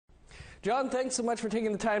John, thanks so much for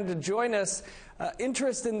taking the time to join us.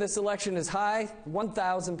 Interest in this election is high.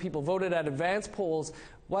 1,000 people voted at advance polls.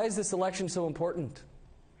 Why is this election so important?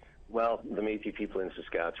 Well, the Métis people in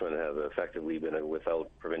Saskatchewan have effectively been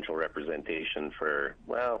without provincial representation for,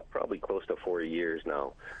 well, probably close to 4 years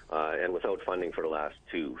now, and without funding for the last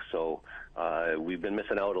 2. So we've been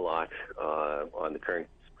missing out a lot on the current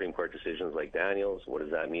Supreme Court decisions like Daniels. What does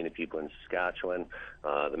that mean to people in Saskatchewan?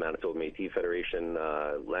 The Manitoba Métis Federation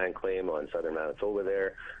land claim on southern Manitoba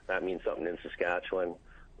there. That means something in Saskatchewan.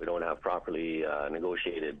 We don't have properly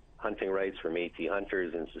negotiated hunting rights for Métis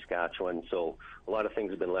hunters in Saskatchewan. So a lot of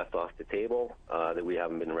things have been left off the table that we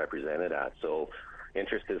haven't been represented at. So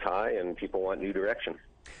interest is high and people want new direction.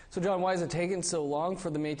 So John, why has it taken so long for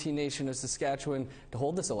the Metis Nation of Saskatchewan to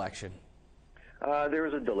hold this election? There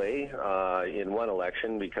was a delay in one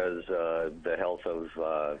election because the health of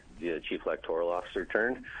the chief electoral officer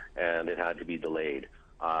turned, and it had to be delayed.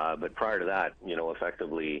 But prior to that,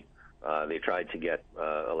 effectively, they tried to get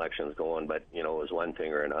elections going, but, it was one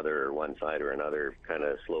thing or another, or one side or another kind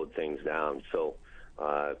of slowed things down. So,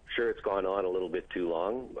 sure, it's gone on a little bit too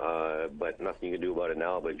long, but nothing you can do about it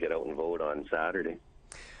now but get out and vote on Saturday.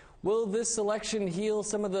 Will this election heal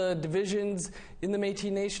some of the divisions in the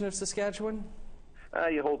Métis Nation of Saskatchewan?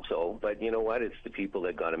 You hope so, but you know what? It's the people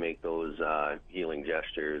that got to make those healing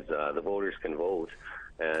gestures. The voters can vote,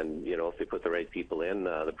 and if they put the right people in,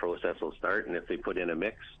 the process will start. And if they put in a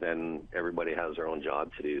mix, then everybody has their own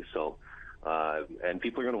job to do. So, and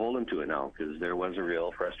people are going to hold them to it now because there was a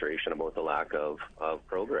real frustration about the lack of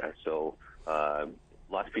progress. So,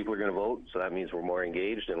 lots of people are going to vote, so that means we're more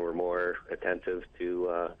engaged and we're more attentive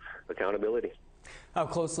to accountability. How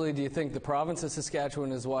closely do you think the province of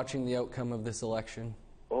Saskatchewan is watching the outcome of this election?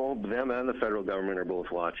 Oh, them and the federal government are both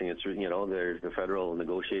watching. It's there's the federal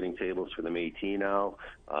negotiating tables for the Métis now.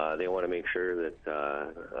 They want to make sure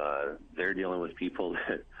that they're dealing with people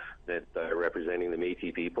that are representing the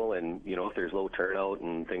Métis people. And if there's low turnout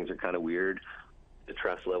and things are kind of weird, the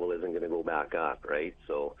trust level isn't going to go back up, right?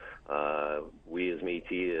 So we as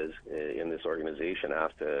Métis in this organization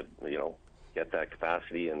have to get that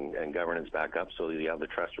capacity and governance back up so you have the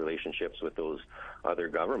trust relationships with those other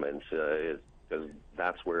governments, because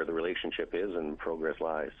that's where the relationship is and progress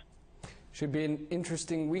lies. Should be an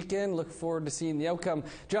interesting weekend. Look forward to seeing the outcome.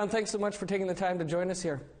 John, thanks so much for taking the time to join us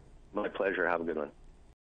here. My pleasure. Have a good one.